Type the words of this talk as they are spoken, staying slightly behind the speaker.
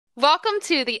Welcome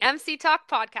to the MC Talk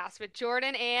podcast with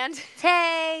Jordan and Tay!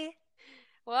 Hi,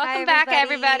 welcome back,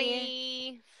 everybody.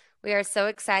 everybody. We are so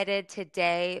excited.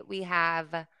 Today we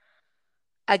have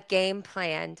a game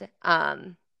planned. I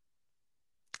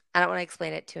don't want to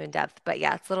explain it too in depth, but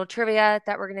yeah, it's a little trivia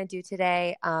that we're going to do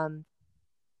today.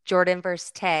 Jordan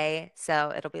versus Tay,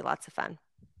 so it'll be lots of fun.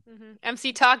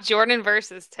 MC Talk Jordan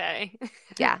versus Tay.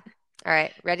 Yeah. All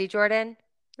right. Ready, Jordan?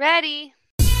 Ready?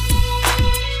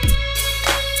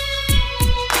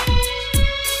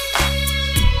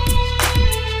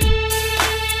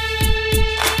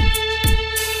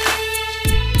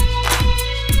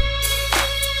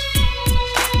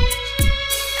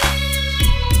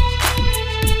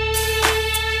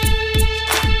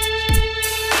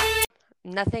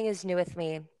 Nothing is new with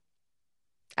me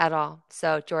at all.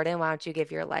 So, Jordan, why don't you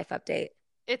give your life update?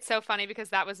 It's so funny because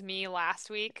that was me last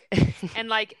week. And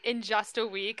like in just a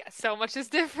week, so much is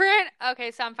different.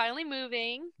 Okay, so I'm finally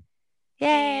moving. And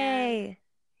Yay!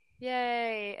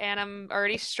 yay. And I'm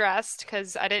already stressed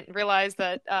because I didn't realize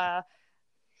that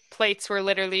plates were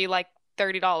literally like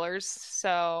 $30.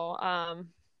 So,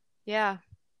 yeah.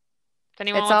 If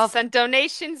anyone It's wants to all send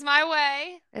donations my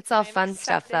way, it's all I'm fun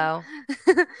stuff accepting.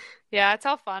 though. Yeah, it's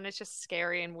all fun. It's just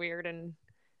scary and weird, and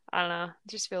I don't know. It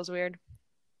just feels weird.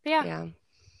 But yeah. Yeah.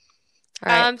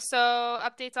 All right. So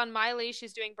updates on Miley.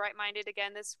 She's doing Bright Minded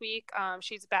again this week.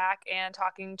 She's back and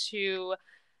talking to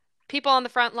people on the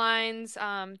front lines,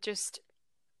 just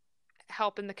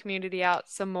helping the community out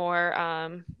some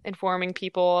more, informing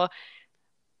people.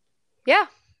 Yeah,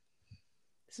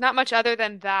 it's not much other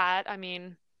than that. I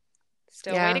mean,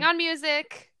 still Yeah. waiting on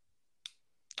music,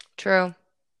 True.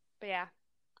 but yeah.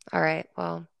 All right.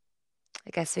 Well, I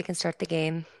guess we can start the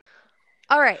game.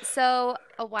 All right. So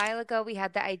a while ago, we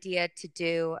had the idea to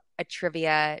do a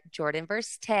trivia Jordan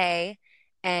versus Tay,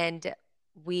 and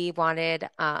we wanted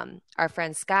our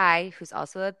friend Sky, who's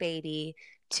also a baby,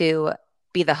 to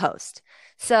be the host.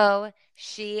 So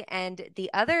she and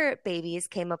the other babies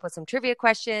came up with some trivia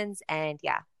questions, and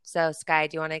yeah. So Sky,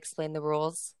 do you want to explain the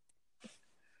rules?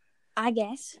 I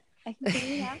guess I can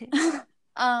figure it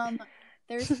out.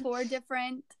 There's 4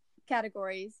 different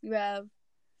categories. You have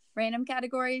random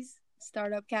categories,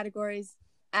 startup categories,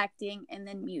 acting, and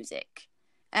then music.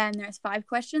 And there's 5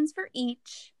 questions for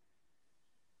each.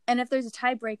 And if there's a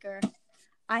tiebreaker,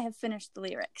 I have finished the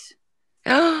lyrics.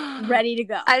 Ready to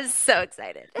go. I'm so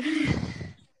excited.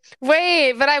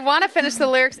 Wait, but I want to finish the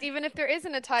lyrics even if there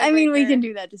isn't a tiebreaker. I mean, we can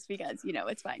do that just because,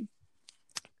 it's fine.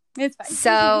 It's fine.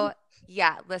 So,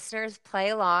 yeah, listeners, play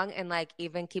along and like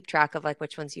even keep track of like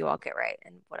which ones you all get right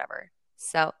and whatever.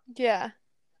 So, Yeah.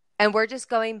 and we're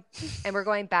going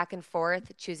back and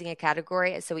forth choosing a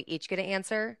category so we each get an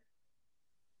answer.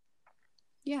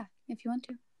 Yeah, if you want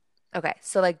to. Okay,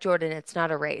 so like Jordan, it's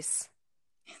not a race.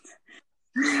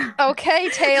 Okay,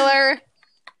 Taylor.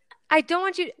 I don't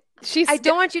want you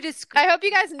I hope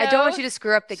you guys know. I don't want you to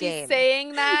screw up the she's game.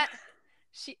 saying that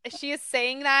she is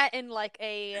saying that in like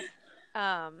a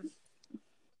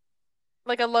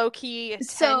low key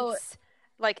tense,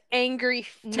 like angry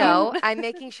tone. No, I'm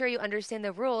making sure you understand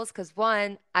the rules because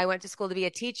 1, I went to school to be a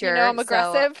teacher. You know I'm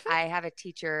aggressive. So I have a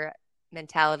teacher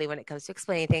mentality when it comes to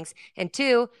explaining things. And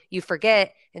 2, you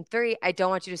forget. And 3, I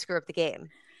don't want you to screw up the game.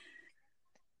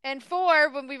 And 4,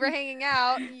 when we were hanging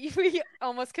out, we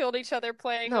almost killed each other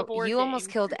playing a board game. You almost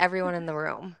killed everyone in the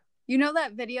room. You know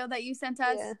that video that you sent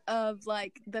us of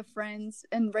like the friends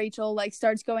and Rachel like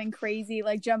starts going crazy,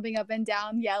 like jumping up and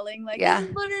down, yelling, like, this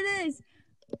is what it is.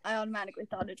 I automatically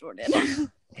thought of Jordan.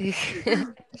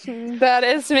 That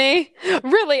is me.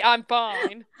 Really, I'm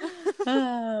fine.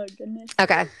 Oh, goodness.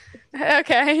 Okay.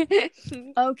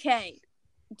 Okay.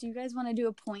 Do you guys want to do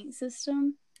a point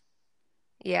system?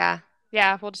 Yeah.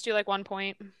 Yeah, we'll just do like 1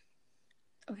 point.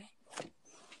 Okay.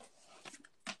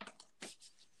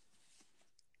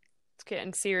 It's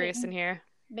getting serious in here.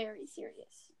 Very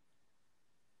serious.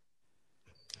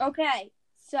 Okay,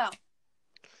 so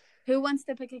who wants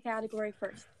to pick a category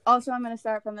first? Also, I'm going to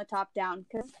start from the top down.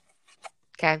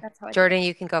 Okay. Jordan,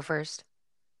 you can go first.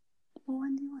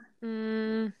 One, do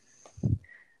one.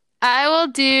 I will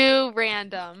do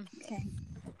random. Okay.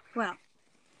 Well,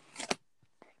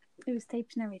 it was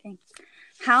taped and everything.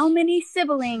 How many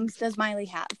siblings does Miley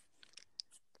have?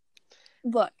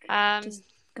 Look, just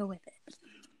go with it.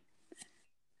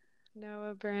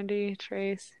 Noah, Brandy,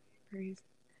 Trace, Breeze.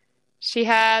 She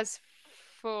has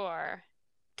 4.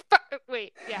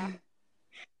 Wait, yeah.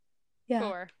 Yeah,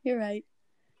 4. You're right.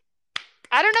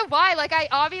 I don't know why. Like, I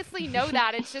obviously know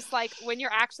that. It's just like when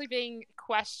you're actually being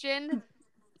questioned,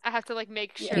 I have to like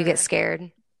make sure. You get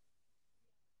scared.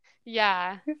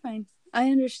 Yeah. You're fine. I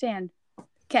understand.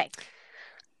 Okay.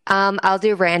 I'll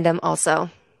do random also.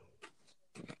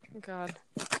 Oh, God.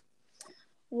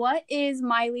 What is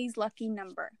Miley's lucky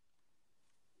number?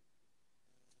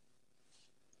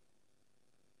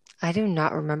 I do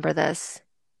not remember this.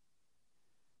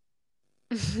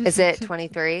 Is it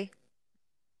 23?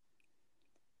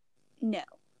 No,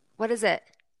 What is it?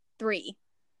 3.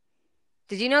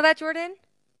 Did you know that, Jordan?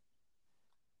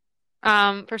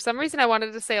 For some reason I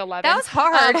wanted to say 11. That was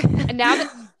hard. And now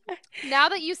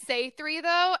that you say 3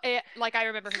 though, I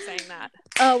remember her saying that.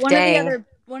 Dang.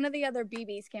 One of the other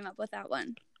BBs came up with that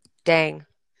one. Dang.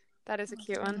 That is a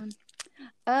cute one.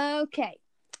 Okay,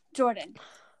 Jordan,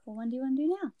 what one do you want to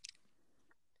do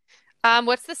now?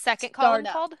 What's the second column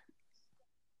Startup. called?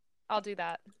 I'll do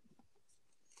that.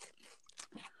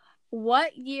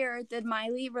 What year did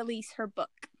Miley release her book?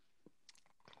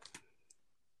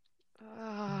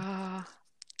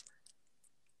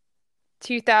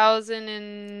 2000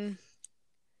 and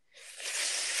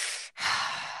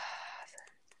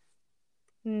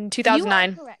 2009. You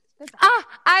are correct. Good job.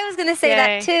 I was gonna say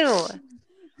that too.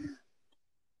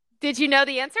 Did you know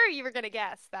the answer, or you were gonna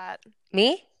guess that?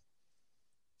 Me?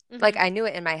 Mhm. Like I knew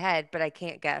it in my head, but I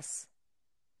can't guess.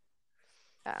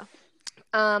 Oh.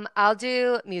 I'll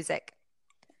do music.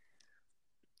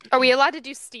 Are we allowed to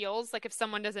do steals? Like if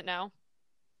someone doesn't know?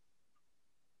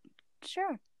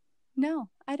 Sure. No,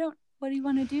 I don't. What do you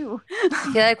want to do? I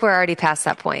feel like we're already past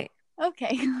that point.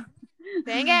 Okay.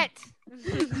 Dang it!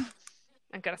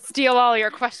 I'm gonna steal all your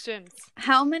questions.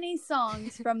 How many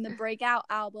songs from the Breakout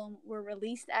album were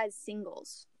released as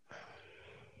singles?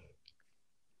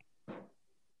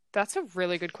 That's a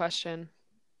really good question.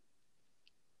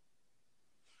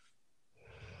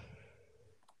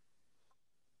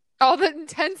 All the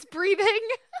intense breathing.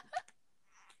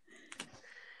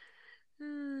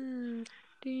 We're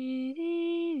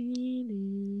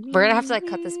gonna have to like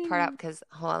cut this part out because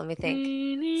hold on, let me think.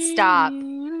 Stop.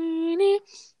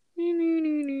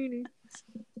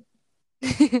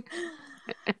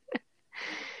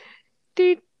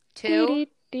 2.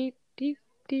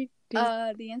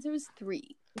 The answer was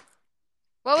 3.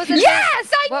 What was it?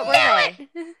 Yes, What were I they?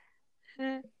 knew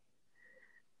it.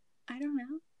 I don't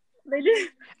know. They did.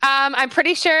 I'm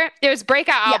pretty sure it was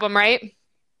Breakout Yeah. album, right?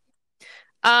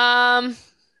 I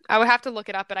would have to look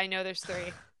it up, but I know there's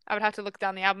 3. I would have to look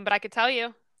down the album, but I could tell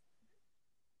you.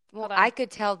 Well, Hold on. I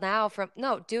could tell now from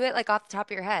do it like off the top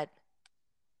of your head.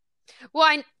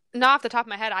 Well, not off the top of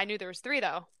my head. I knew there was 3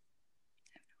 though.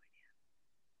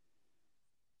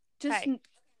 Just Okay.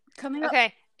 coming up,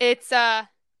 Okay, it's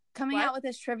coming what? out with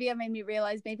this trivia made me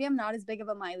realize maybe I'm not as big of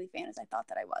a Miley fan as I thought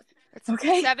that I was. It's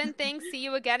Okay. 7 Things, See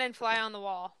You Again, and Fly on the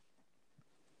Wall.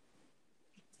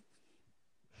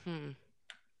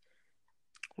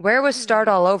 Where was Start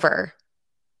All Over?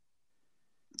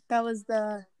 That was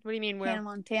the What do you mean, Will? Hannah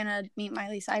Montana Meet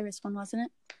Miley Cyrus one, wasn't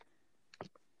it?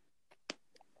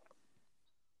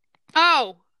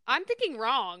 Oh, I'm thinking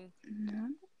wrong. No.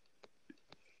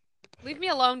 Leave me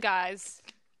alone, guys.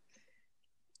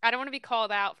 I don't want to be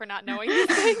called out for not knowing these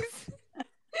things.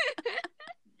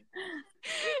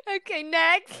 Okay,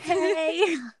 next.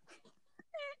 Hey.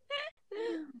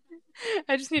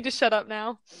 I just need to shut up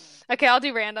now. Okay, I'll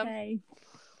do random. Okay.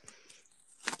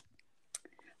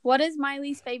 What is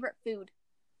Miley's favorite food?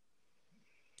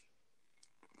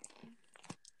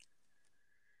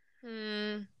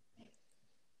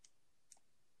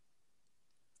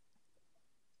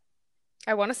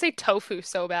 I want to say tofu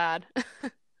so bad,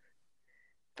 but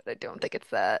I don't think it's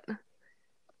that.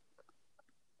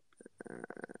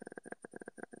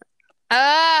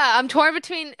 I'm torn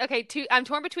between I'm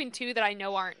torn between 2 that I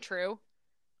know aren't true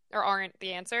or aren't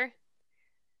the answer.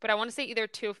 But I want to say either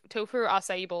tofu or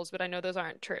acai bowls, but I know those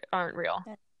aren't real.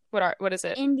 What is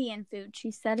it? Indian food. She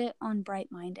said it on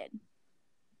Bright Minded.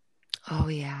 Oh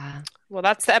yeah. Well,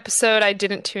 that's the episode I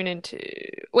didn't tune into.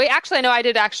 Wait, actually, no, I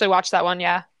did actually watch that one,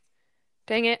 yeah.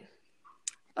 Dang it.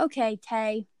 Okay,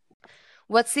 Tay.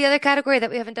 What's the other category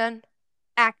that we haven't done?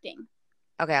 Acting.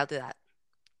 Okay, I'll do that.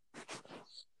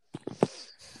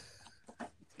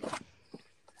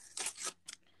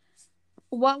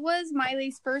 What was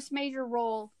Miley's first major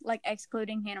role, like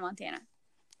excluding Hannah Montana?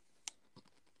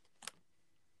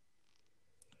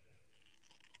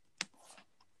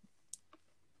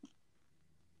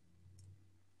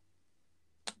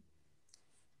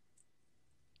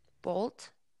 Bolt?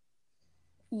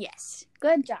 Yes.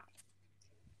 Good job.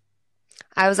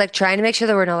 I was like trying to make sure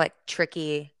there were no like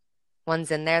tricky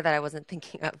ones in there that I wasn't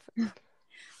thinking of.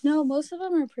 No, most of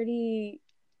them are pretty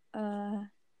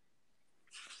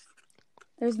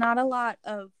there's not a lot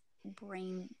of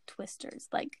brain twisters,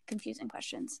 like confusing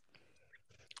questions.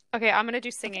 Okay, I'm gonna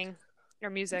do singing or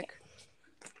music.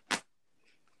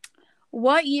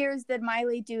 What years did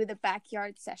Miley do the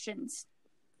backyard sessions?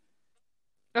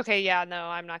 Okay, yeah, no,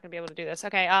 I'm not gonna be able to do this.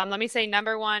 Okay, let me say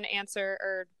number one answer,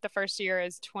 or the first year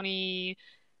is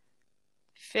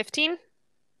 2015.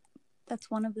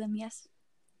 That's one of them, yes.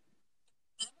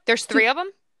 There's three of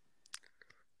them.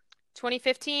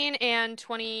 2015 and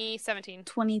 2017.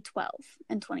 2012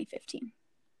 and 2015.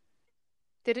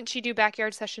 Didn't she do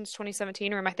backyard sessions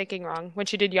 2017, or am I thinking wrong? When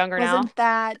she did Younger Now? Wasn't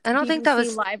that I don't think that BBC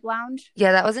was- Live Lounge?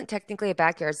 Yeah, that wasn't technically a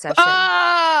backyard session.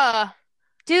 Ah!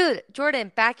 Dude,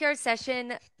 Jordan, backyard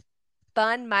session,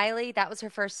 Bun Miley, that was her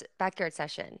first backyard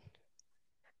session.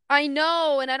 I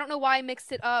know, and I don't know why I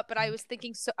mixed it up, but I was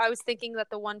thinking that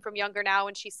the one from Younger Now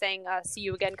when she sang "See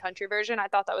You Again" country version, I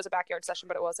thought that was a backyard session,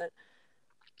 but it wasn't.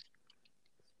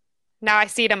 Now I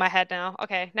see it in my head now.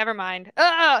 Okay, never mind.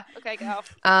 Okay, go.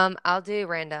 I'll do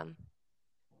random.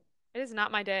 It is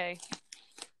not my day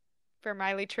for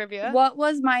Miley trivia. What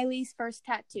was Miley's first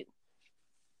tattoo?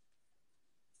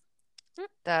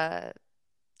 The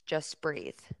Just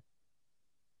Breathe.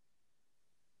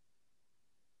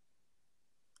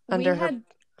 Under her.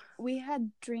 We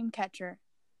had Dreamcatcher.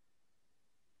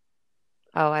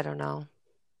 Oh, I don't know.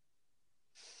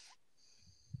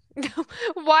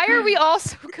 Why are we all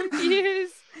so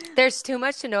confused? There's too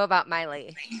much to know about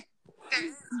Miley.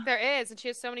 There is, and she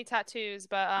has so many tattoos,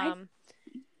 but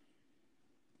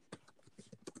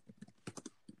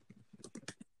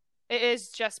it is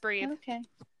Just Breathe. Okay.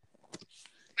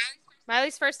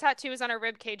 Miley's first tattoo is on her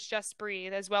ribcage, Just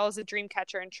Breathe, as well as a dream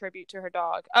catcher in tribute to her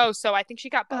dog. Oh, so I think she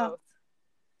got both.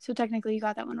 So technically you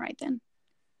got that one right then.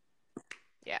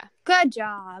 Yeah. Good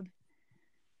job.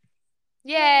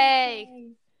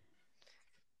 Yay!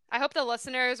 I hope the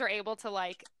listeners are able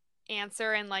to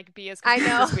answer and be as confused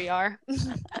as we are.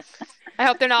 I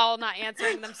hope they're all not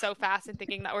answering them so fast and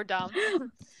thinking that we're dumb.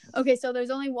 Okay, so there's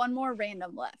only one more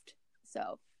random left.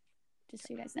 So just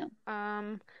so you guys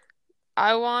know.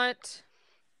 I want.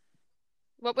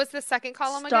 What was the second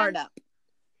column again? Startup.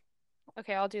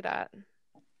 Okay, I'll do that.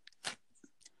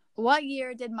 What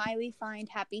year did Miley find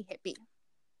Happy Hippie?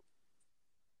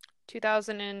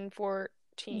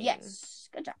 2014. Yes.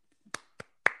 Good job.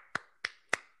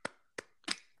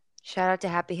 Shout out to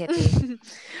Happy Hippie.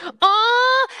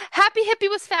 Oh, Happy Hippie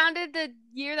was founded the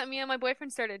year that me and my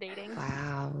boyfriend started dating.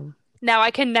 Wow. Now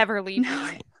I can never leave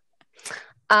you.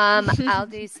 I'll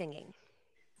do singing.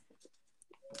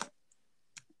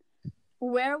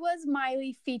 Where was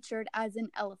Miley featured as an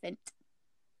elephant?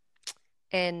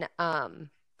 In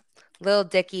Lil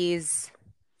Dicky's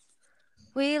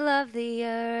We Love the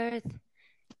Earth.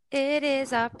 It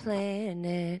is our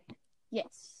planet.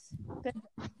 Yes. Good.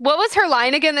 What was her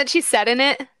line again that she said in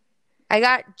it? I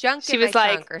got junk She in was my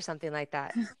like- trunk or something like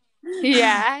that.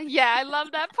 Yeah, I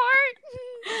love that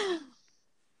part.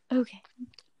 Okay.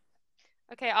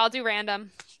 Okay, I'll do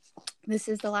random. This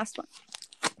is the last one.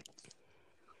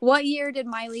 What year did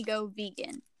Miley go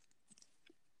vegan?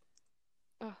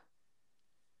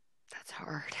 That's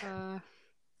hard.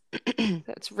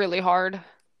 That's really hard.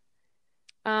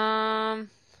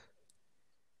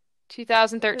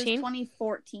 2013.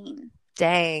 2014.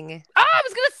 Dang. Oh, I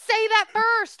was gonna say that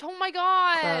first. Oh my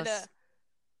god. Close.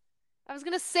 I was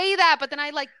gonna say that, but then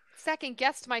I second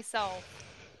guessed myself.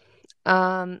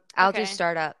 I'll Okay. do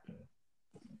startup.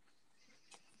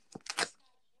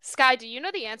 Sky, do you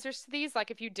know the answers to these?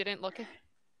 If you didn't look at.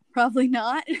 Probably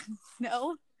not.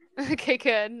 No. Okay,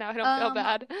 good. No, I don't feel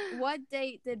bad. What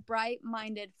date did Bright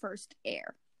Minded first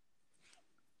air?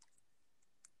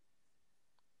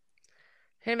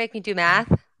 You're gonna make me do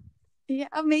math? Yeah,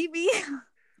 maybe.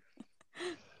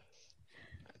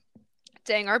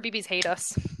 Dang, our BBs hate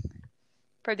us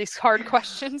for these hard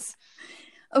questions.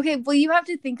 Okay, well, you have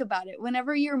to think about it.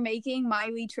 Whenever you're making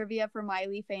Miley trivia for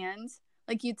Miley fans,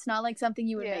 it's not like something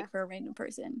you would make for a random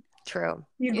person. True.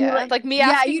 You'd Yeah, be me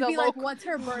asking you'd the be local. what's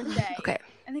her birthday? Okay.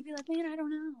 And they'd be like, man, I don't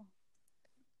know.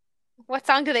 What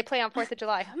song do they play on 4th of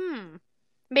July?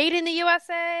 Made in the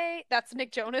USA. That's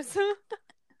Nick Jonas.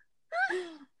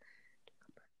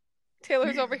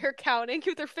 Taylor's over here counting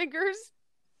with her fingers.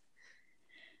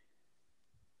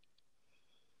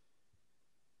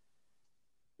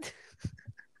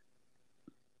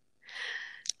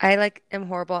 I am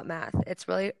horrible at math. It's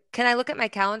really. Can I look at my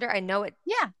calendar? I know it.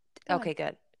 Yeah. Go Okay,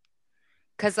 good.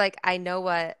 Because I know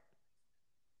what.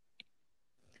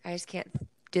 I just can't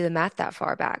do the math that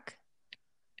far back.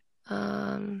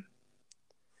 Well,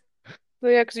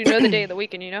 yeah, because you know the day of the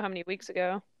week and you know how many weeks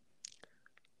ago.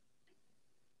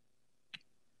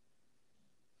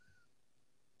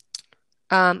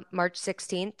 March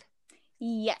 16th.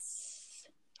 Yes.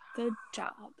 Good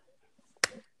job.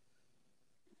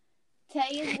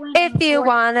 Tay is winning. If you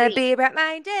want to 4-3. be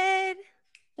bright-minded.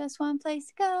 Just one place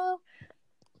to go.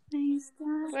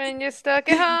 When you're stuck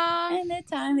at home. And the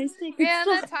time is ticking And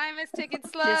slow. the time is ticking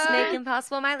slow. Just make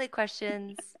impossible Miley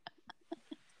questions.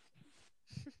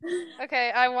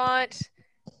 Okay, I want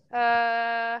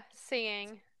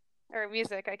singing. Or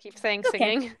music. I keep saying Okay.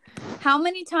 singing. How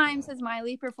many times has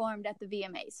Miley performed at the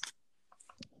VMAs?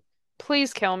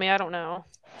 Please kill me. I don't know.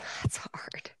 That's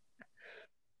hard.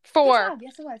 4. Good job.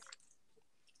 Yes, it was.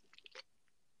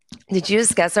 Did you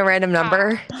just guess a random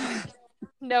number?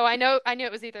 No, I knew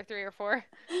it was either 3 or 4.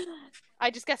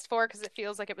 I just guessed 4 because it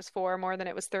feels like it was 4 more than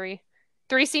it was 3.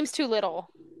 3 seems too little.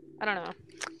 I don't know.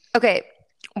 Okay.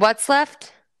 What's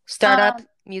left? Startup,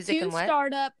 music, 2 and what?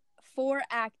 startup, 4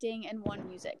 acting, and 1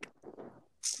 music.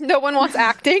 No one wants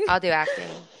acting. I'll do acting.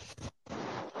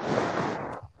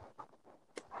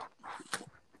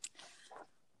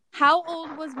 How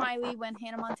old was Miley when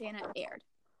Hannah Montana aired?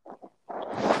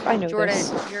 I know Jordan,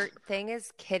 this. your thing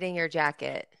is hitting your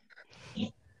jacket.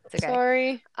 It's okay.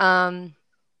 Sorry. I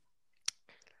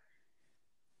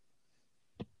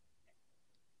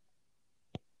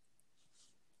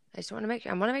just want to make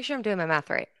sure I'm doing my math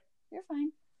right. You're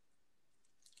fine.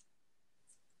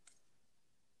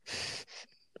 Yes.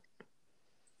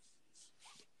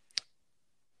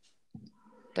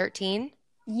 13?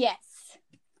 Yes.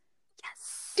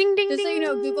 Ding, ding, Just ding. so you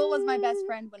know, Google was my best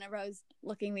friend whenever I was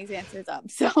looking these answers up.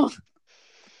 So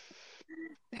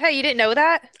Hey, you didn't know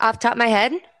that? Off the top of my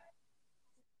head?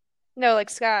 No, like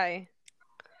Sky.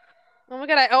 Oh my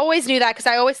God, I always knew that because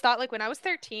I always thought like when I was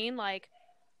 13, like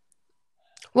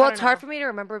Well, I it's don't hard know. for me to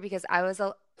remember because I was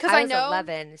I know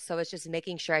 11, so it's just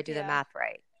making sure I do the Yeah. math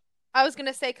right. I was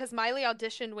gonna say because Miley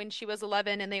auditioned when she was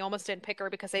 11 and they almost didn't pick her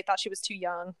because they thought she was too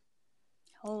young.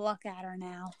 look at her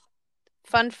now.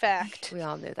 Fun fact. We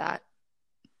all knew that.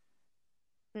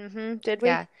 Did we?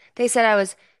 Yeah. They said I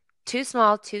was too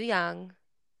small, too young.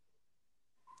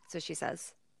 That's what she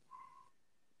says.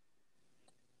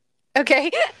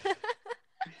 Okay.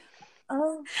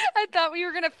 Oh, I thought we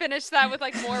were gonna finish that with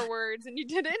like more words and you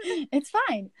didn't. it's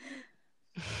fine.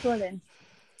 Jordan.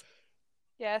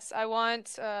 Yes, I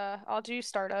want I'll do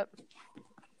startup.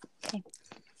 Okay.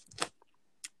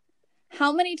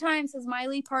 How many times has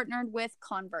Miley partnered with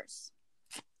Converse?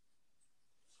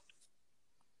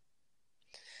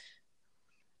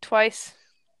 Twice.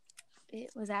 It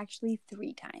was actually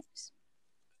 3 times.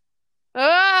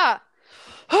 Ah!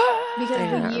 Because I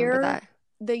do not remember that.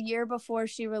 the year before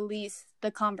she released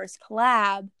the Converse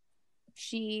collab,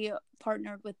 she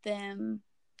partnered with them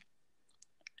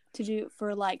to do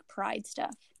for like Pride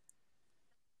stuff.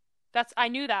 I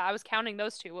knew that. I was counting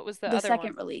those 2. What was the The other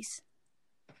second one? release.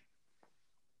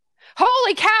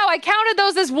 Holy cow, I counted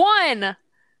those as 1.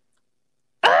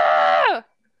 Ah!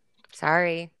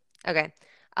 Sorry. Okay.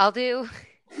 I'll do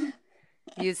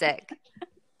music.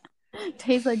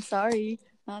 Tay's like, sorry,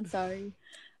 not sorry.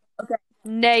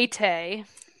 Nate.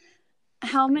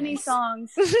 How many Nice.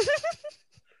 songs?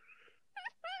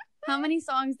 How many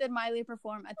songs did Miley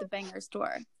perform at the Bangers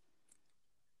tour?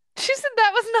 She said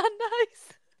that was not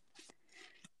nice.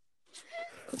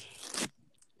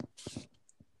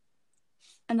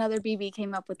 Another BB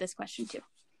came up with this question too.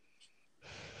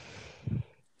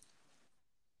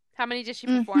 How many did she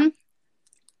perform?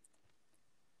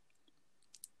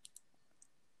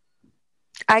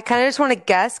 I kind of just want to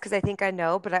guess because I think I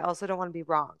know, but I also don't want to be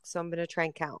wrong. So I'm going to try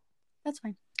and count. That's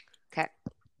fine. Okay.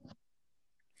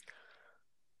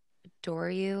 Adore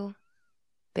You,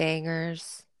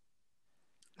 Bangers,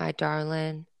 My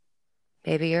Darling,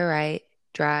 Maybe You're Right,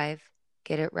 Drive,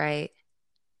 Get It Right,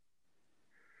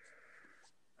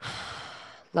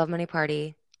 Love Money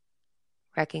Party,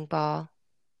 Wrecking Ball,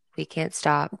 We Can't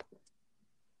Stop.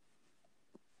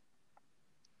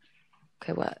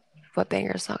 Okay, what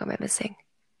banger song am I missing?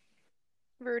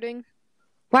 Rooting.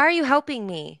 Why are you helping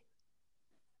me?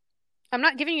 I'm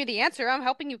not giving you the answer. I'm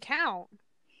helping you count.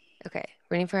 Okay,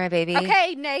 Rooting for My Baby.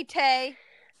 Okay, Nate.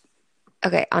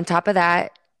 Okay, on top of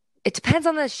that, it depends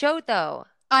on the show though.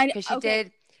 Because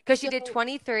she So- did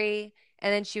 23,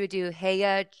 and then she would do Hey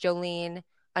Ya, Jolene,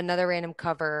 another random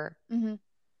cover. Mm-hmm.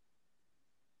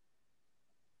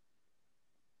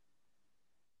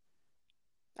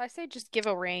 I say just give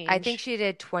a range. I think she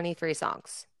did 23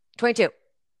 songs. 22.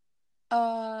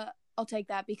 I'll take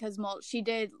that because she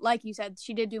did, like you said,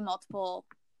 she did do multiple,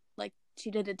 like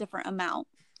she did a different amount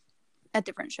at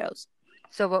different shows.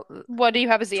 So what do you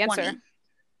have as the 20. answer?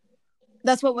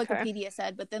 That's what Okay. Wikipedia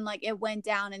said, but then like it went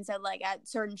down and said like at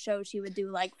certain shows she would do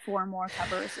like 4 more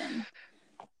covers and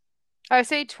I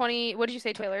say 20. What did you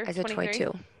say, Taylor? I said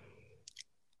 22.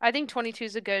 I think 22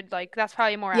 is a good, like, that's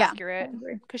probably more Yeah, accurate. I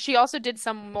agree. Because she also did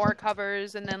some more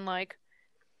covers and then, like,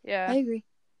 I yeah. agree.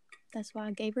 That's why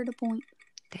I gave her the point.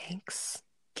 Thanks.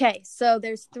 Okay, so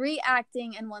there's 3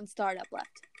 acting and 1 startup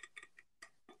left.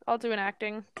 I'll do an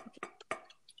acting.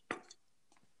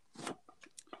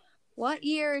 What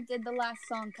year did the last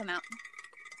song come out?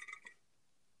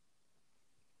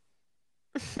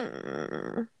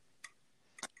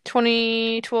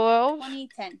 2012?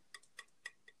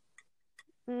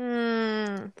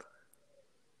 2010.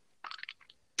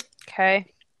 Okay.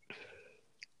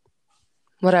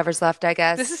 Whatever's left, I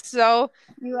guess. This is so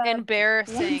You have 1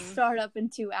 embarrassing. startup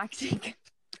and 2 acting.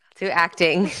 To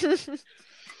acting.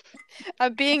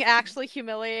 I'm being actually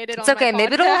humiliated It's on okay. my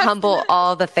Maybe it'll podcast. humble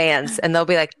all the fans, and they'll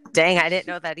be like, "Dang, I didn't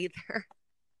know that either."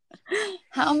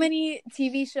 How many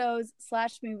TV shows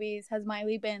 / movies has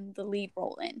Miley been the lead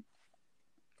role in?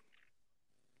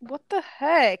 What the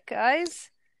heck, guys?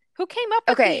 Who came up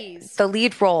with Okay, these? the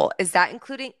lead role, is that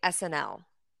including SNL?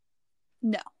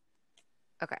 No.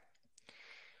 Okay.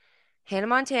 Hannah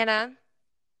Montana.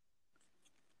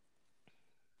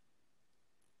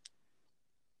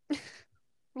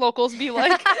 Locals be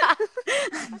like.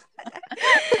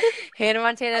 Hannah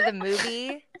Montana, the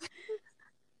movie.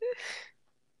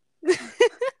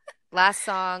 Last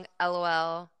song,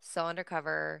 LOL, So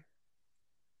Undercover.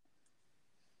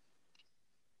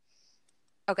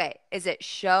 Okay, is it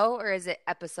show or is it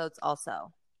episodes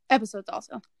also? Episodes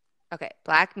also. Okay,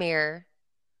 Black Mirror.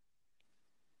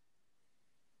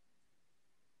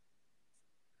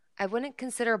 I wouldn't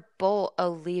consider Bull a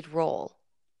lead role.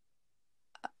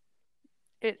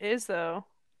 It is, though.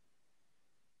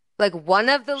 Like one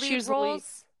of the lead She's the lead.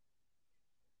 roles?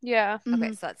 Yeah. Okay,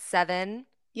 Mhm. so that's 7.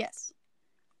 Yes.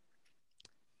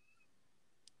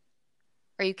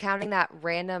 Are you counting that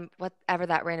random, whatever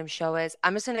that random show is?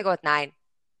 I'm just going to go with 9.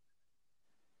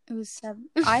 It was 7.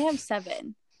 I have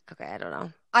 7. Okay, I don't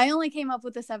know. I only came up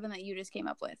with the 7 that you just came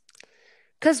up with.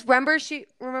 Because remember she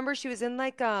was in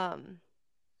like,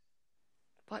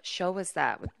 what show was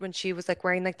that? When she was like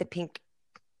wearing like the pink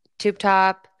tube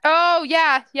top. Oh,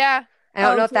 yeah, yeah. I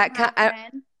don't know if that counts.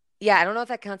 I don't know if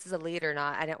that counts as a lead or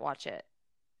not. I didn't watch it.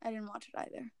 I didn't watch it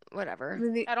either. Whatever.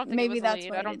 I don't think maybe it was a that's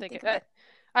lead. why I don't didn't think of it.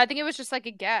 I think it was just like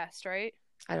a guest, right?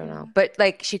 I don't Yeah. know. But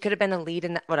like she could have been a lead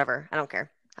in that, whatever. I don't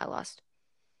care. I lost.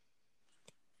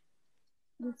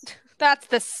 That's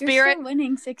the You're spirit. still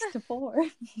winning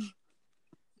 6-4.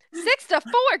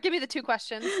 6-4. Give me the 2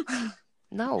 questions.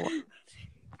 No.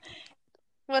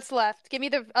 What's left? Give me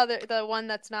the one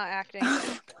that's not acting.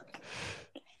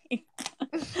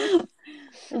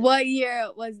 What year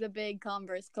was the big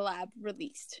Converse collab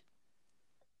released?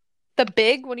 The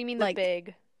big? What do you mean Like- the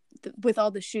big? With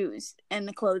all the shoes and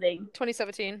the clothing,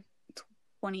 2017.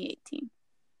 2018.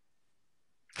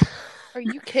 Are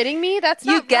you kidding me? That's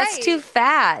You not guessed right. too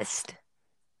fast.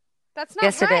 That's not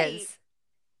Yes, right. it is.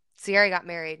 Sierra got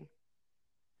married.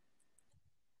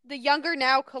 The Younger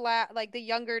Now collab, like the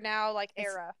Younger Now like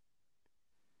era.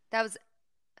 That was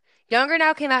Younger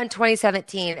Now came out in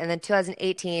 2017 and then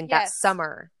 2018 that Yes.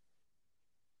 summer.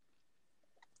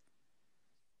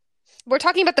 We're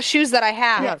talking about the shoes that I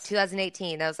have. No,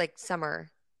 2018. That was like summer.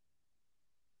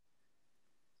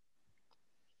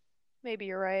 Maybe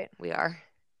you're right. We are.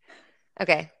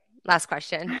 Okay, last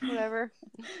question. Whatever.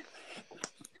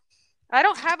 I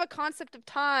don't have a concept of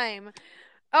time.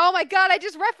 Oh my God, I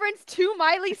just referenced 2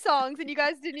 Miley songs and you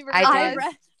guys didn't even I realize.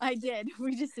 did. I did.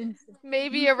 We just didn't.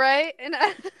 Maybe you're right. And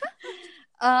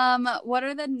What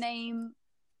are the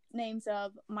names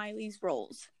of Miley's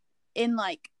roles in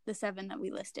like the 7 that we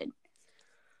listed?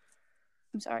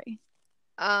 I'm sorry.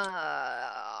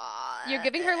 you're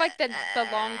giving her like the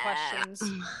long questions.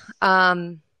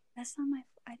 That's not my.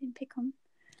 I didn't pick them.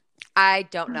 I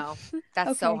don't know.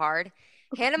 That's so Okay. hard.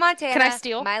 Hannah Montana, Can I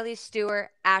steal? Miley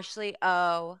Stewart, Ashley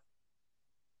O,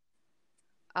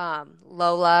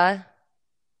 Lola.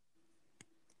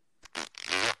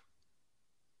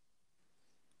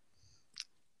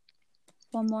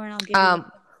 One more, and I'll give you.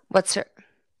 What's her?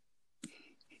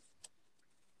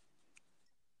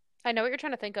 I know what you're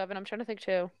trying to think of, and I'm trying to think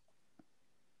too.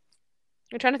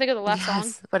 You're trying to think of the last song.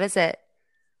 Yes. What is it?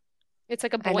 It's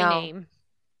like a I boy know. name.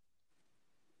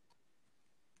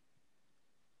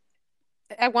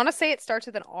 I want to say it starts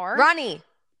with an R. Ronnie.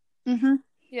 Mm-hmm.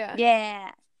 Yeah.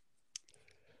 Yeah.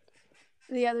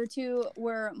 The other 2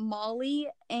 were Molly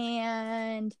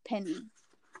and Penny.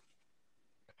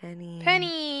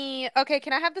 Penny. Okay,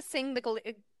 can I have to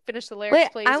finish the lyrics,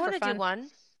 Wait, please? I for want to do fun? one.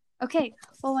 Okay,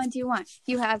 what one do you want?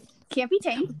 You have Can't Be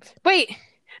Tamed. Wait.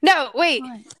 No, wait.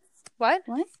 What? What?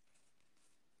 What?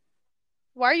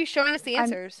 Why are you showing us the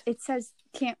answers? It says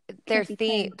can't They're be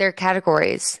playing. they're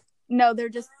categories. No, they're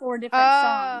just 4 different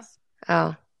songs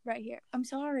Oh. right here. I'm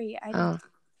sorry. Oh.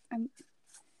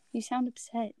 You sound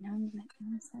upset. Now I'm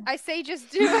upset. I say just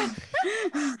do it.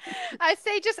 I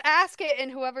say just ask it,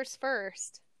 and whoever's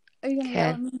first. Are you gonna yell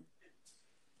at me?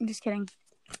 I'm just kidding.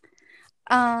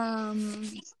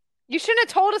 You shouldn't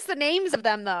have told us the names of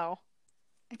them, though.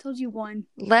 I told you one.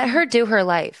 Let her do her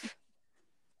life.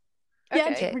 Yeah,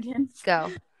 Okay. Jordan.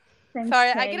 Go. Thanks,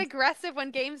 Sorry, Tay. I get aggressive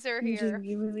when games are You here. do.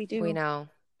 You really do. We know.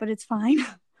 But it's fine.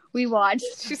 We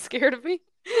watched. She's scared of me.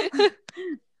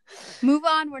 Move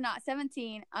on. We're not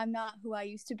 17. I'm not who I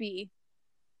used to be.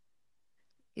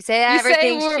 You say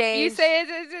everything's You changed. say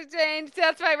it's changed.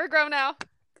 That's right. We're grown now.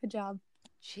 Good job.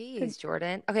 Jeez,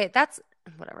 Jordan. Okay, that's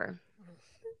whatever.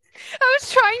 I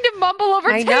was trying to mumble over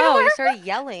I Taylor. know. You started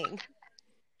yelling.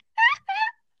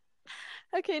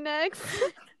 Okay, next.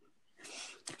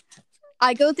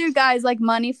 I go through guys like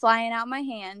money flying out my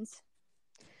hands.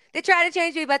 They try to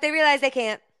change me, but they realize they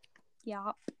can't.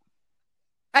 Yeah.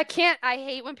 I can't. I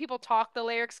hate when people talk the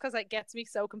lyrics because it gets me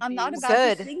so confused. I'm not about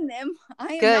Good. to sing them.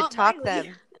 I am Good. not Talk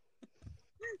Miley.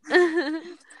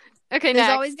 them. Okay, There's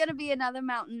next. always going to be another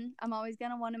mountain. I'm always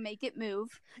going to want to make it move.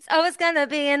 So it's gonna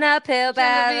be an uphill It's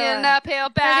gonna be an battle. uphill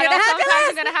battle. have to Sometimes I'm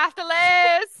listen. gonna have to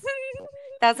listen.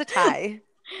 That's a tie.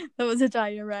 That was a tie,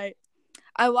 you're right.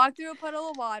 I walked through a puddle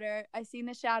of water. I seen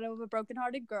the shadow of a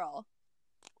broken-hearted girl.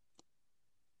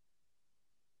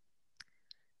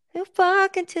 You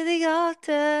walk into the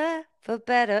altar for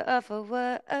better or for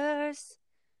worse.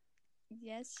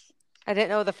 Yes. I didn't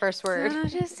know the first word.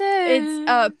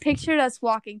 It's pictured us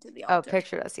walking to the Oh, altar.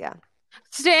 pictured us, yeah.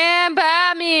 Stand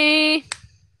by me.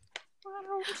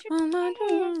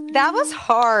 That was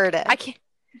hard. I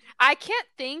can't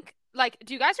think. Like,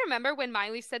 do you guys remember when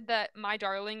Miley said that "My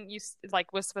Darling"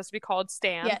 was supposed to be called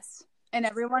 "Stan"? Yes. And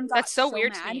everyone got That's so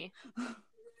weird mad. to me.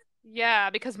 Yeah,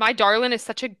 because "My Darling" is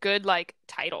such a good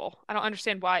title. I don't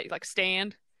understand why.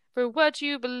 Stand for what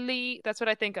you believe. That's what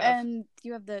I think of. And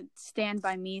you have the Stand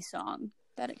By Me song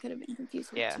that it could have been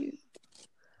confused with too.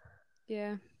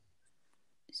 Yeah.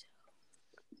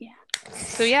 Yeah.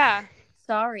 So yeah,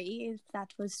 Sorry if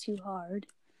that was too hard.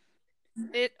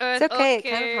 it's It's okay. It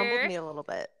kind of humbled me a little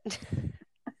bit.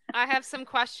 I have some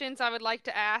questions I would like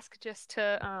to ask, just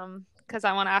to because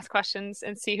I want to ask questions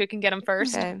and see who can get them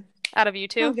first Okay. out of you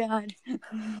two. Oh God.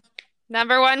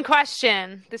 Number 1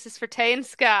 question. This is for Tay and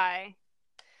Sky.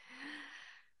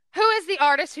 Who is the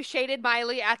artist who shaded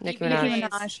Miley at the Nicki VMAs? Nicki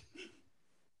Minaj.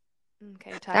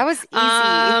 Okay, Ty. That was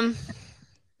easy.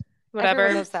 Whatever.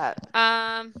 Everyone knows that.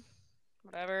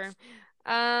 Whatever.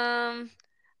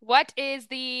 What is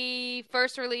the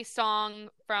first release song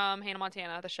from Hannah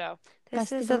Montana, the show?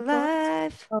 This is Festival of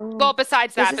alive. Well,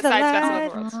 besides that, This is besides Festival alive.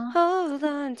 of the Worlds. Hold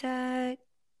on tight.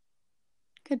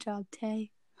 Good job,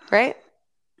 Tay. Right?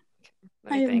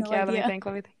 Let I me have think. no Yeah, let me idea. think.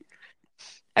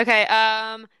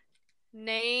 Okay,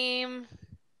 name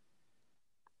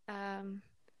I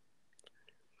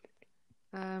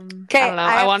don't know.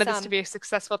 I have wanted this some. to be a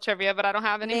successful trivia, but I don't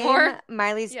have any more. Name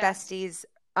Miley's Yeah. besties,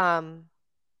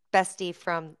 bestie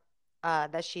from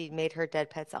that she made her Dead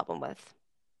Pets album with.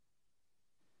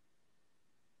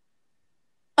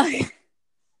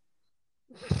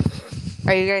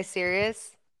 Are you guys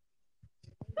serious?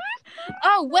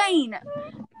 Oh, Wayne.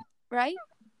 Right?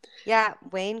 Yeah,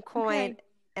 Wayne Coyne, Okay.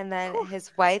 and then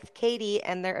his wife Katie,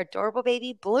 and their adorable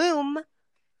baby Bloom.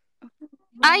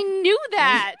 I knew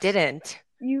that. Didn't.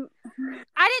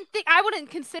 I wouldn't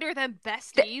consider them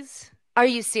besties. Are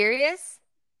you serious?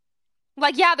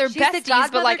 Yeah, they're She's the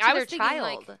besties, but godmother to I their was thinking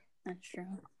child. That's true.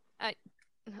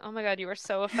 oh my God, you were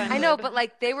so offended. I know, but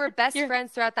they were best You're-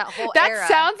 friends throughout that whole that era.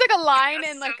 sounds like a line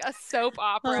in a soap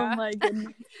opera. Oh my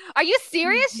goodness. Are you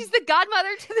serious? She's the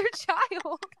godmother to their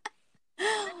child.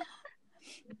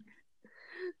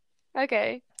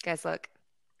 Okay. Guys, look.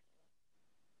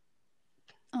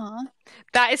 Aw.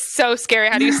 That is so scary.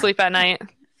 How do you sleep at night?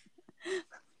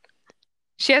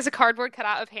 She has a cardboard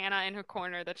cutout of Hannah in her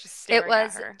corner that's just staring It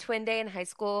was at her. twin day in high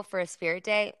school for a spirit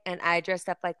day, and I dressed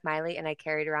up like Miley, and I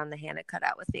carried around the Hannah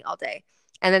cutout with me all day.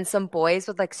 And then some boys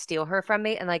would steal her from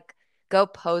me and go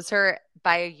pose her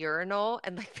by a urinal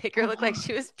and make her look like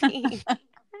she was peeing.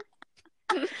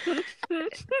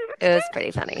 It was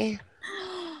pretty funny.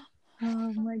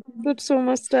 Oh my goodness. That's so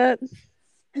messed up.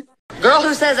 Girl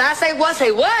who says I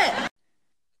say what?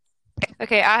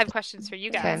 Okay, I have questions for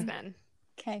you guys Okay. then.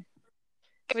 Okay.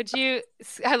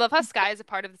 I love how Sky is a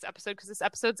part of this episode because this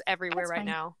episode's everywhere That's right fine.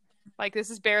 now. This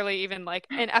is barely even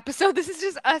an episode. This is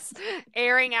just us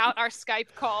airing out our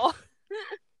Skype call.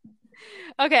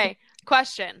 Okay,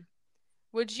 question.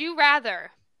 Would you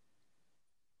rather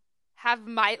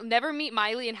never meet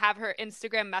Miley and have her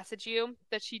Instagram message you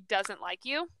that she doesn't like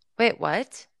you, Wait,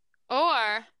 what?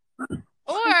 or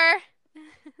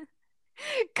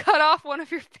cut off one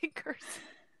of your fingers.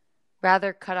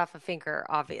 Rather cut off a finger,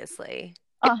 obviously.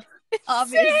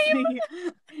 Obviously.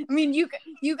 I mean, you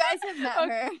guys have met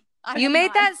her. You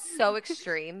made that so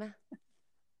extreme.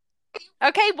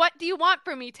 Okay, what do you want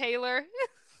from me, Taylor?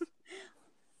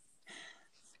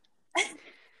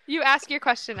 You ask your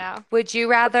question now. Would you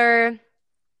rather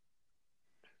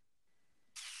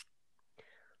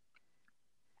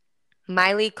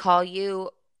Miley call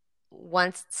you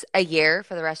once a year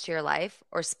for the rest of your life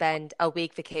or spend a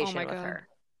week vacation with her?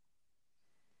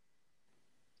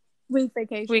 Week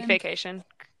vacation. Week vacation.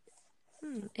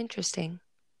 Interesting.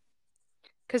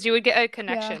 Because you would get a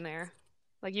connection there.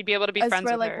 Like, you'd be able to be friends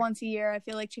with her. like once a year, I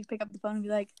feel like she'd pick up the phone and be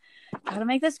like, gotta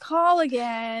make this call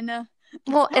again.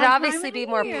 Well, it'd obviously be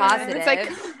more positive.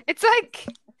 It's like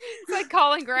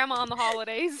calling grandma on the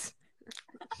holidays.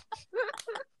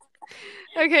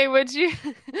 Okay, would you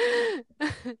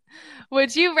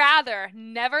rather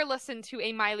never listen to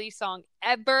a Miley song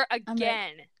ever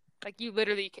again? Like, you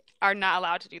literally are not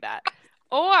allowed to do that.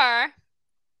 Or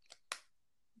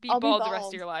be bald the rest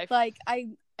of your life. Like, I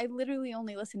literally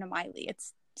only listen to Miley.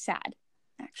 It's sad,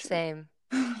 actually. Same.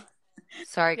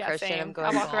 Sorry, Yeah, Christian. same. I'm going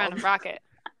I'll walk bald. around and rock it.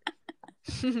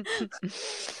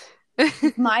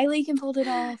 If Miley can pull it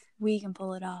off, we can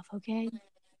pull it off, okay?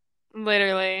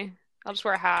 Literally. I'll just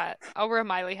wear a hat. I'll wear a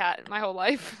Miley hat my whole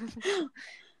life.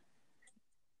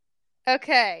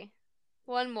 Okay.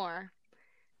 One more.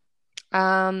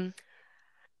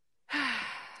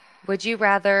 Would you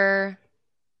rather...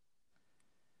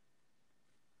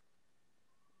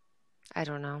 I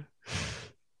don't know.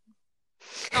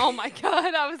 Oh my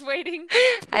God, I was waiting.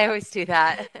 I always do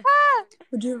that.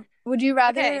 Would you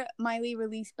rather Okay. Miley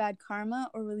release Bad Karma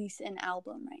or release an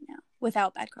album right now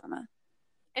without Bad Karma?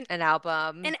 An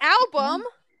album. An album?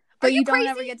 But you crazy?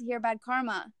 don't ever get to hear Bad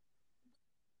Karma.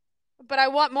 But I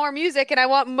want more music and I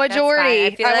want majority.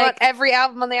 I feel I like want every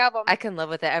album on the album. I can live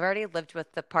with it. I've already lived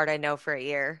with the part I know for a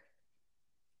year.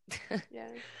 Yeah.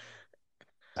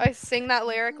 I sing that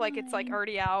lyric like it's like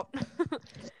already out.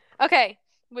 Okay.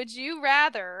 Would you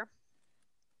rather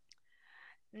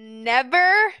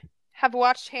never have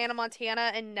watched Hannah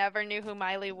Montana and never knew who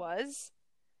Miley was?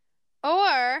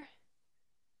 Or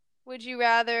would you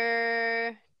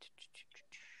rather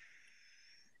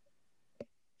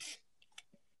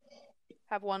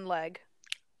have one leg?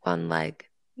 One leg.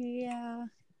 Yeah.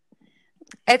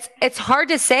 It's hard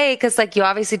to say because like you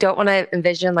obviously don't want to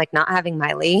envision like not having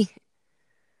Miley.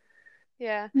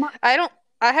 Yeah.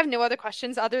 I have no other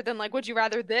questions other than like, would you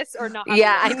rather this or not have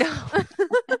Yeah, a I leg?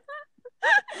 know.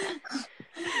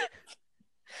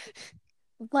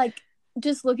 Like,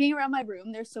 just looking around my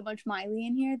room, there's so much Miley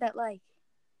in here that, like,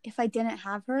 if I didn't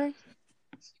have her...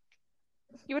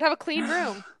 You would have a clean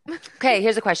room. Okay,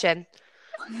 here's a question.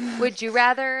 Would you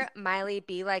rather Miley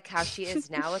be like how she is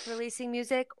now with releasing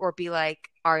music or be like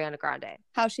Ariana Grande?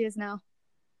 How she is now.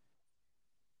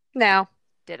 No.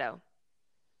 Ditto.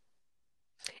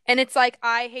 And it's like,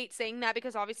 I hate saying that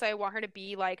because obviously I want her to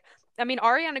be like, I mean,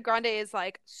 Ariana Grande is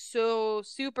like so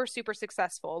super, super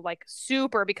successful, like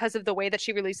super because of the way that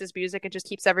she releases music. It just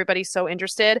keeps everybody so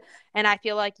interested. And I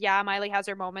feel like, yeah, Miley has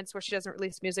her moments where she doesn't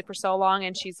release music for so long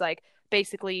and she's like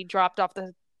basically dropped off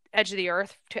the edge of the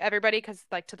earth to everybody because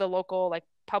like to the local like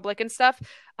public and stuff.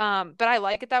 But I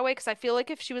like it that way because I feel like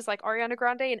if she was like Ariana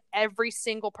Grande and every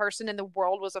single person in the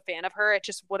world was a fan of her, it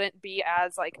just wouldn't be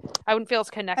as like, I wouldn't feel as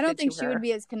connected. I don't think to she her. would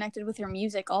be as connected with her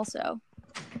music also.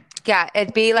 Yeah,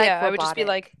 it'd be like I would just be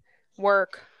like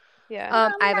work.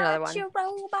 Yeah. I have another one. I'm not your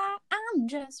robot, I'm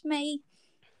just me.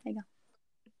 There you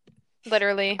go.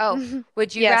 Literally. Oh,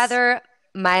 would you Yes. rather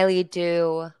Miley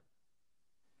do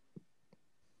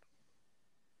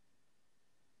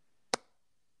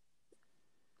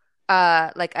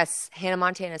like a Hannah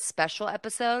Montana special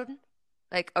episode,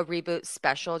 like a reboot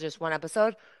special, just one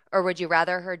episode, or would you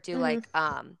rather her do like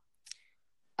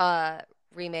a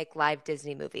remake live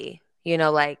Disney movie? You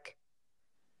know, like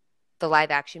the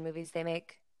live action movies they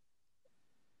make.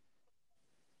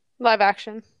 Live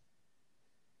action.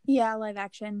 Yeah, live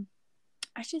action.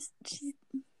 she's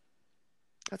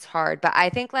That's hard, but I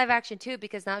think live action too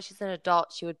because now she's an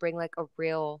adult. She would bring like a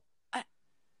real.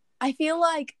 I feel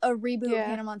like a reboot Yeah. of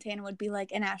Hannah Montana would be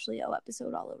like an Ashley O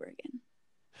episode all over again.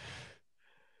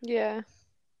 Yeah.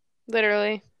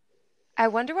 Literally. I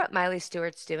wonder what Miley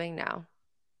Stewart's doing now.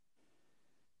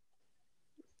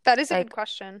 That is a Like- good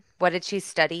question. What did she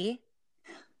study?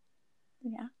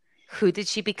 Yeah. Who did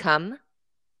she become?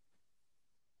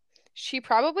 She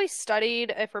probably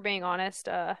studied, if we're being honest,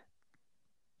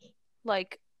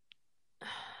 like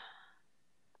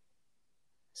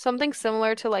something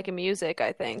similar to like a music,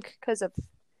 I think, because of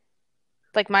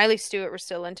like Miley Stewart was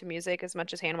still into music as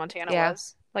much as Hannah Montana Yeah.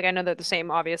 was. Like I know they're the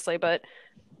same, obviously, but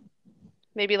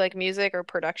maybe like music or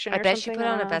production I or bet she something. put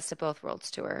I on don't a know. Best of Both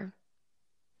Worlds tour.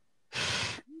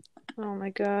 Oh my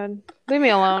God. Leave me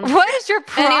alone. What is your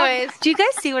problem? Anyways. Do you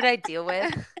guys see what I deal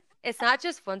with? It's not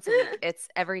just once a week. It's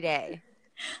every day.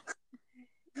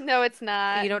 No, it's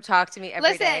not. You don't talk to me every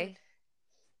Listen. day,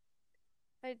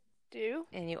 I do.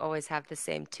 and you always have the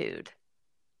same tude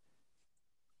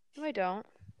No, I don't.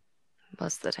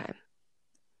 most of the time.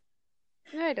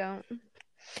 No, I don't.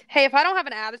 Hey, if I don't have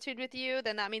an attitude with you,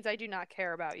 then that means I do not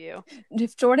care about you.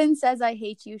 If Jordan says I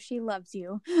hate you, she loves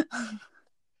you.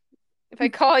 If I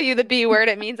call you the B word,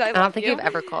 it means I love you. I don't think you've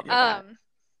ever called me that.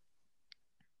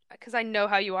 Because I know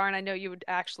how you are, and I know you would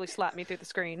actually slap me through the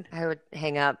screen. I would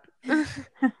hang up.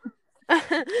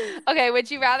 Okay, would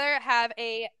you rather have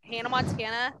a Hannah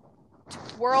Montana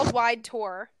worldwide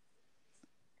tour,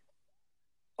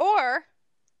 or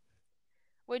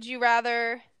would you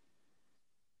rather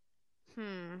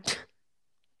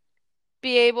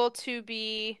be able to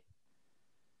be,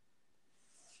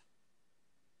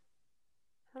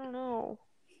 I don't know.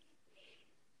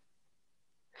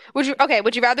 Would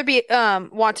you rather be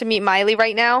want to meet Miley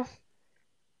right now,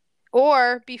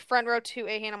 or be front row to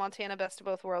a Hannah Montana Best of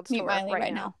Both Worlds Meet tour Miley right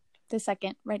right now? now. The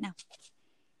second, right now.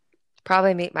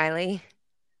 Probably meet Miley.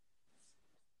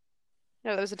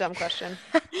 No, that was a dumb question.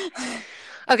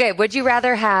 Okay, would you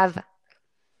rather have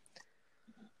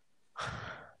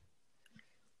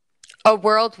a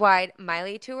worldwide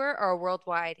Miley tour or a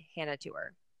worldwide Hannah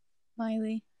tour?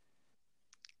 Miley.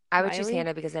 I would choose Miley?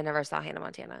 Hannah because I never saw Hannah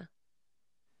Montana.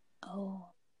 Oh.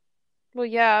 Well,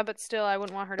 yeah, but still, I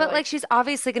wouldn't want her to But like she's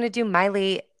obviously going to do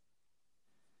Miley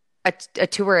a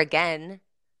tour again.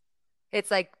 It's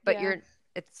like, but Yeah.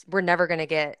 we're never going to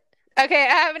get. Okay,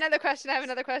 I have another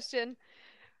question.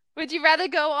 Would you rather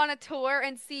go on a tour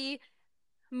and see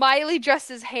Miley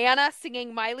dressed as Hannah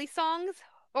singing Miley songs,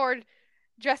 or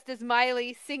dressed as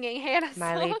Miley singing Hannah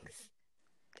Miley. songs?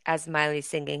 As Miley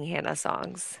singing Hannah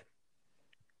songs.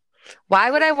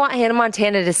 Why would I want Hannah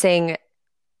Montana to sing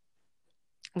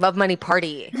Love Money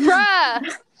Party? Bruh!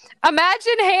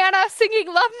 Imagine Hannah singing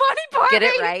Love Money Party! Get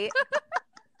it right?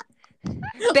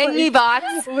 Bang me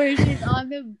bots. Where she's on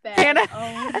the bed. Hannah.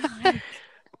 Oh my.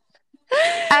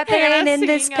 I've been Hannah in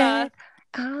this singing, bed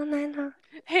all night long.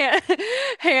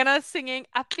 Hannah singing,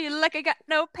 I feel like I got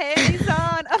no panties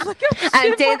on. I'm like,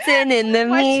 I'm dancing in the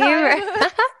my mirror.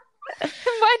 childhood.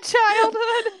 My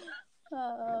childhood.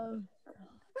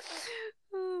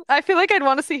 I feel like I'd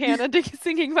want to see Hannah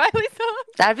singing Miley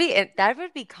songs. That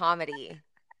would be comedy.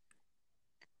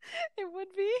 It would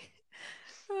be.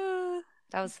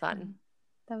 That was fun.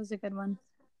 That was a good one.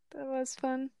 That was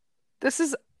fun. This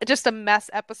is just a mess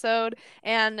episode,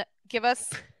 and give us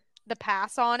the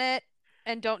pass on it,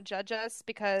 and don't judge us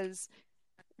because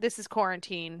this is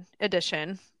quarantine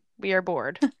edition. We are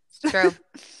bored. True.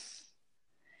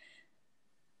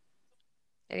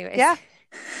 Anyways. Yeah.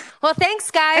 Well, thanks,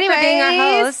 Sky, for being our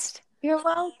Anyways. host. You're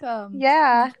welcome.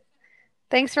 Yeah.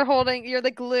 Thanks for you're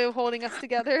the glue holding us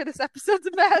together. This episode's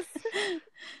a mess.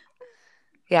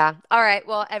 Yeah. All right.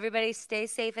 Well, everybody stay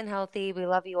safe and healthy. We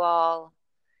love you all.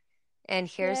 And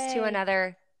here's to Yay.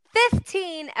 another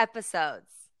 15 episodes.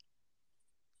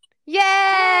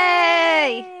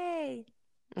 Yay! Yay!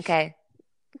 Okay.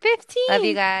 15. Love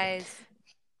you guys.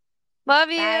 Love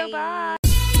you. Bye. Bye.